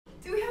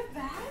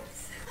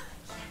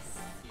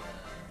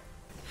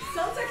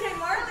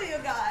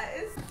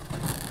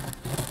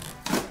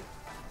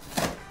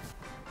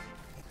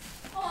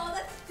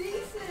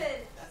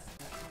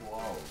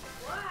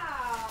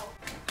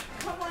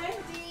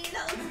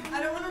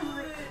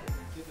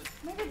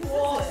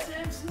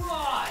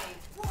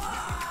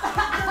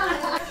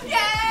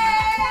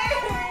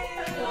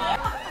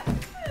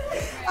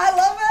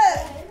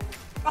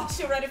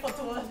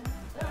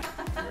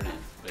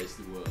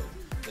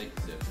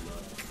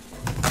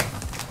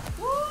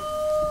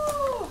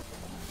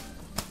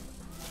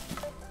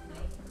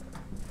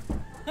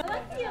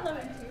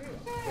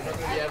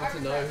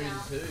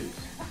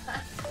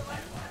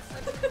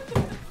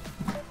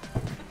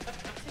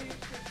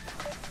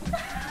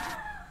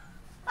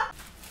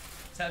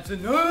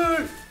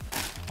Samsonite!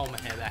 Hold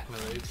my hair back, my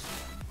loops.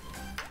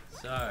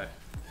 So.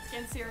 It's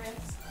getting serious.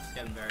 It's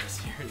getting very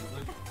serious.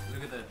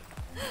 Look at the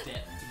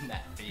depth in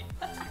that bit.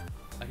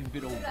 I can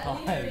fit all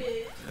five.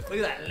 Look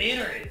at that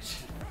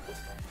literage.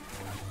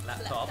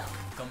 Laptop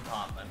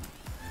compartment.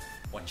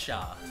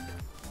 Watcha.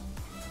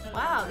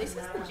 Wow, this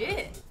is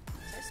legit.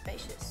 So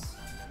spacious.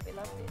 We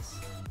love this.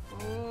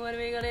 Ooh, what do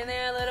we got in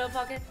there? A little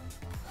pocket.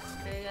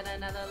 We got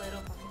another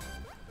little pocket.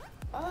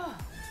 Oh,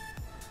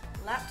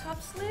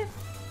 laptop slip.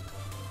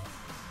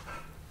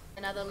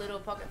 Another little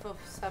pocket for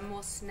some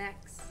more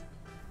snacks.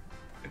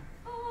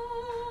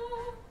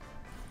 Oh.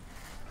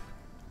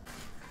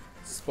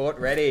 Sport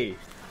ready.